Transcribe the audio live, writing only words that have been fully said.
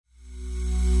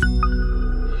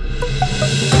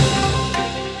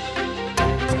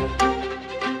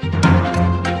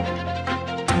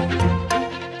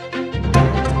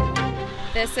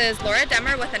This is Laura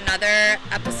Demmer with another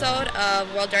episode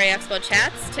of World Dairy Expo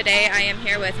Chats. Today I am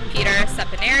here with Peter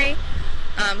Cepineri,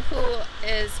 who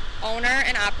is owner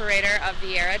and operator of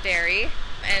Viera Dairy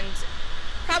and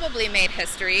probably made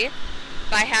history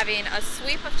by having a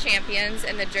sweep of champions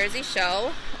in the Jersey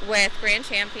Show, with grand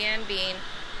champion being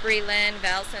Breland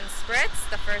Valson Spritz,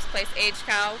 the first place age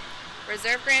cow,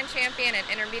 reserve grand champion and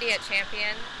intermediate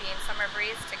champion being Summer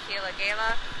Breeze Tequila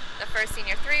Gala, the first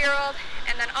senior 3-year-old,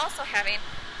 and then also having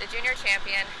the junior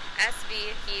champion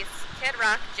SV Heath's Kid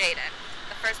Rock Jaden,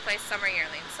 the first place summer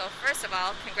yearling. So first of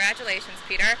all, congratulations,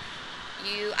 Peter.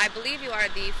 I believe you are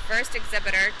the first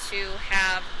exhibitor to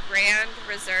have grand,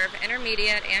 reserve,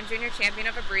 intermediate, and junior champion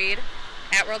of a breed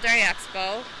at World Dairy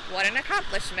Expo. What an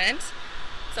accomplishment.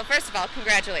 So first of all,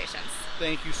 congratulations.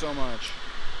 Thank you so much.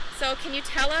 So can you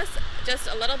tell us just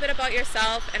a little bit about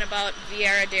yourself and about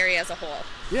Viera Dairy as a whole?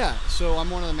 Yeah, so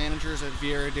I'm one of the managers at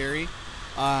Viera Dairy.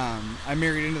 I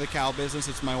married into the cow business.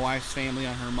 It's my wife's family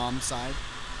on her mom's side.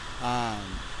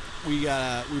 We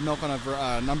milk on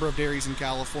a number of dairies in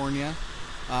California.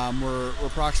 We're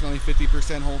approximately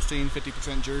 50% Holstein,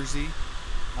 50% Jersey.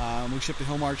 We ship the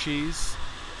Hilmar cheese,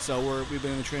 so we've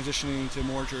been transitioning to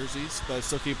more jerseys, but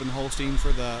still keeping the Holstein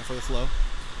for the flow.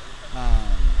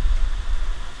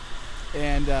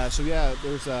 So yeah,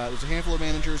 there's a handful of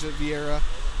managers at Viera.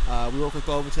 We work with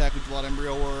Bovatech. We do a lot of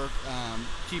embryo work.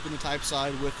 Keeping the type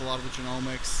side with a lot of the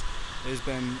genomics has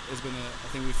been a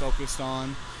thing we focused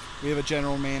on. We have a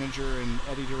general manager in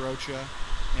Eddie DeRocha,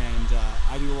 and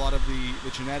I do a lot of the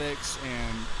genetics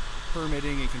and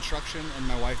permitting and construction, and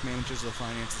my wife manages the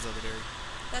finances of the dairy.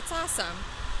 That's awesome.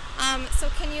 So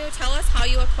can you tell us how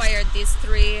you acquired these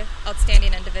 3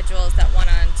 outstanding individuals that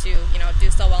went on to, do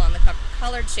so well in the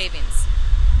colored shavings?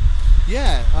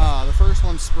 Yeah, the first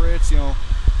one's Spritz.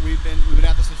 We've been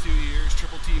at this a few years.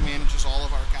 Triple T manages all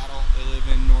of our cattle. They live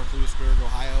in North Lewisburg,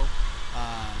 Ohio.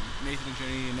 Nathan and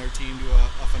Jenny and their team do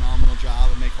a phenomenal job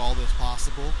and make all this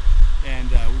possible.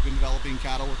 And we've been developing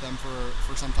cattle with them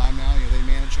for some time now. They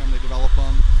manage them, they develop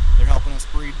them. They're helping us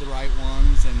breed the right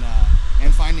ones and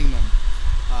finding them.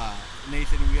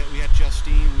 Nathan, we had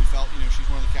Justine. We felt she's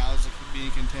one of the cows that could be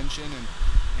in contention,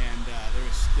 and there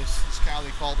was this cow they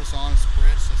called us on,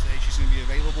 Spritz, to say she's going to be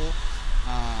available,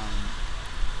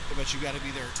 but you got to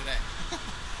be there today.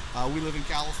 We live in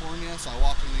California, so I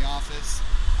walked in the office.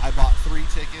 I bought 3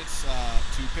 tickets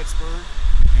to Pittsburgh,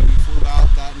 and we flew out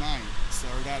that night.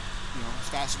 So as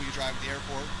fast as we could drive to the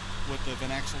airport with the Van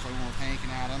Exels. I went with Hank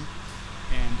and Adam,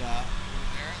 and we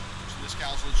were there. So this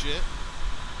cow's legit.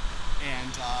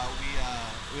 And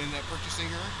we ended up purchasing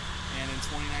her, and in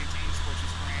 2019 she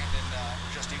purchased Brand, and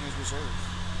Justine was reserve.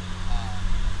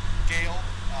 Gail,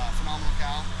 phenomenal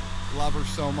cow. Love her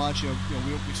so much. We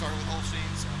started with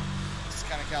Holstein, so this is the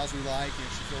kind of cows we like.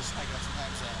 She feels like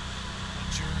sometimes a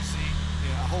Jersey,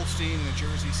 a Holstein and a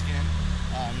Jersey skin.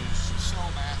 She's so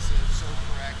massive, so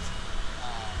correct.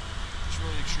 She's a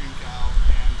really extreme cow,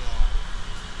 and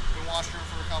been watching her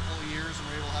for a couple of years, and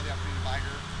we're able to have the opportunity to buy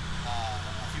her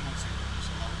a few months ago,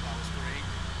 so that was great.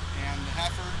 And the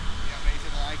heifer,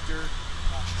 Nathan liked her.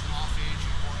 She's an off age,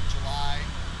 born in July.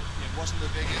 It wasn't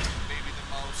the biggest, but maybe the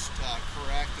most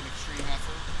correct and extreme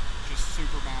heifer, just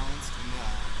super balanced, and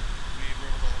we were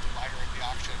able to buy her at the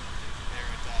auction there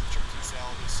at the Triple T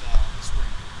sale this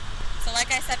spring. So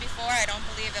like I said before, I don't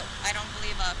believe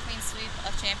a clean sweep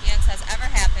of champions has ever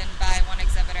happened by one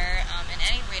exhibitor in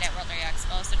any breed at World Dairy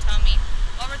Expo. So tell me,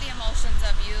 what were the emotions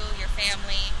of you, your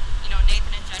family?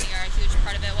 Nathan and Jenny are a huge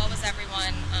part of it. What was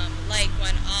everyone like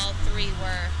when all 3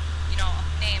 were,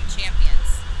 named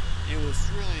champions? It was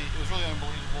really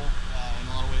unbelievable in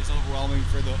a lot of ways, overwhelming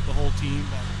for the whole team.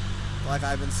 But like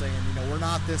I've been saying, we're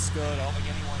not this good. I don't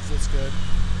think anyone's this good.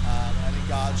 I think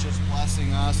God's just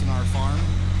blessing us and our farm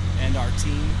and our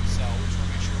team. So we just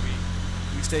want to make sure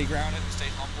we stay grounded, we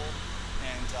stay humble,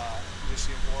 and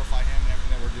just glorify Him in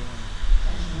everything that we're doing.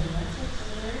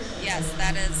 Yes,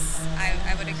 that is.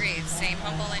 I would agree. Staying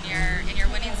humble in your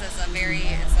winnings is it's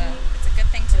a good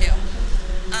thing to do.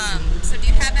 So do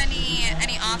you have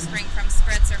any offspring from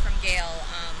Spritz or from Gail?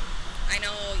 I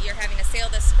know you're having a sale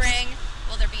this spring.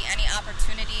 Will there be any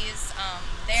opportunities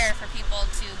there for people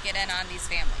to get in on these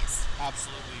families?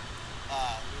 Absolutely.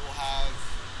 We will have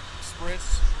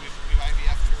Spritz. We've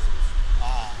IVF'd her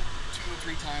 2 or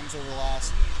 3 times over the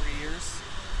last 3 years.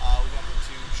 We've done her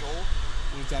to Joel.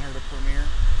 We've done her to Premier,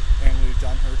 and we've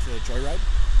done her to Joyride.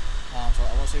 So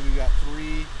I want to say we've got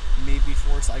 3, maybe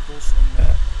 4 cycles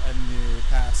in the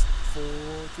past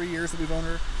 3 years that we've owned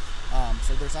her.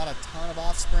 So there's not a ton of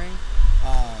offspring.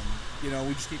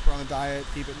 We just keep her on the diet,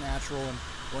 keep it natural, and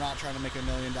we're not trying to make $1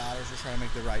 million. We're trying to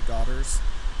make the right daughters.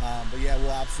 But yeah,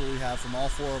 we'll absolutely have from all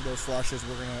 4 of those flushes.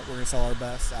 We're gonna sell our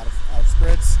best out of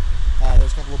Spritz.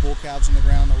 There's a couple of bull calves on the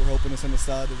ground that we're hoping to send a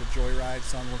stud. There's a Joyride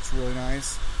son, looks really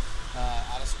nice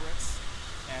out of Spritz.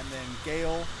 And then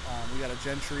Gale, we got a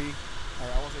Gentry, or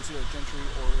I wasn't say a Gentry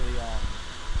or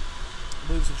I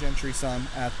believe it's a Gentry son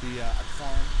at the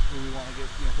farm who we want to get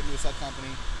put into a stud company,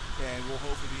 and we'll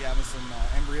hopefully be having some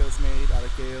embryos made out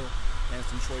of Gale and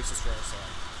some choices for our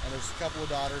sale. And there's a couple of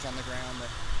daughters on the ground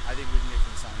that I think we can get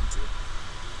consigned to.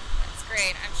 That's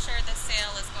great. I'm sure this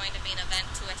sale is going to be an event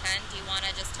to attend. Do you want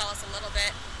to just tell us a little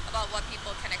bit about what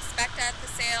people can expect at the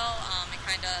sale, and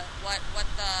kind of what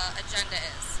the agenda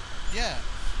is? Yeah.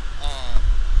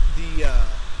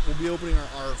 We'll be opening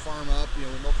our farm up. We're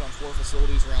milking on 4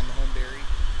 facilities around the home dairy.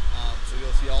 So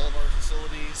you'll see all of our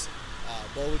facilities.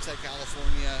 Bowitech,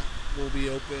 California will be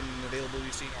open and available.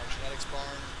 You've seen our genetics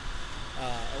barn.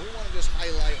 And we want to just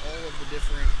highlight all of the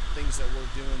different things that we're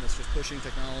doing that's just pushing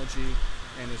technology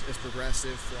and is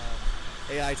progressive, from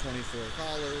AI-24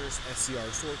 collars, SCR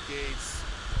sort gates,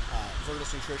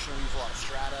 Virtus Nutrition. We use a lot of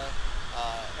Strata,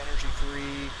 Energy 3,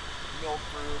 Milk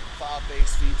Group,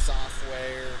 cloud-based feed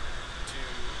software, to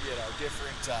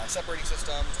different separating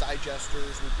systems,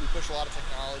 digesters. We push a lot of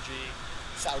technology,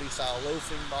 Saudi-style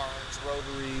loafing barns,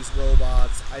 rotaries,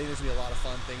 robots. I think there's going to be a lot of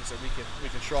fun things that we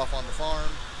can show off on the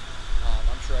farm.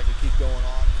 I'm sure I could keep going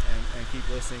on and keep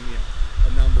listing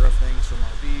a number of things from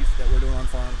our beef that we're doing on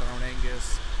farm with our own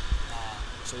Angus.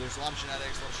 So there's a lot of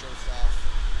genetics, a lot of show stuff,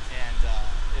 and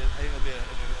I think it'll be a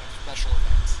special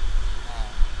event.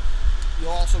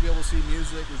 You'll also be able to see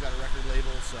music. We've got a record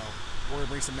label, so we're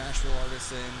gonna bring some Nashville artists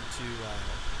in to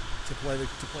play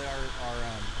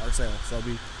our sale. So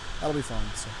that'll be fun.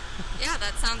 So. Yeah,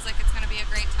 that sounds like it's gonna be a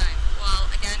great time. Well,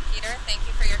 again, Peter, thank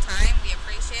you for your time. We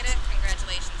appreciate it.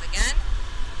 Congratulations again.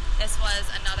 This was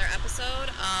another episode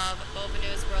of Bova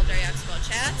News World Dairy Expo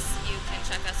Chats. You can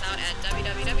check us out at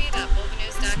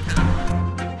www.bovanews.com.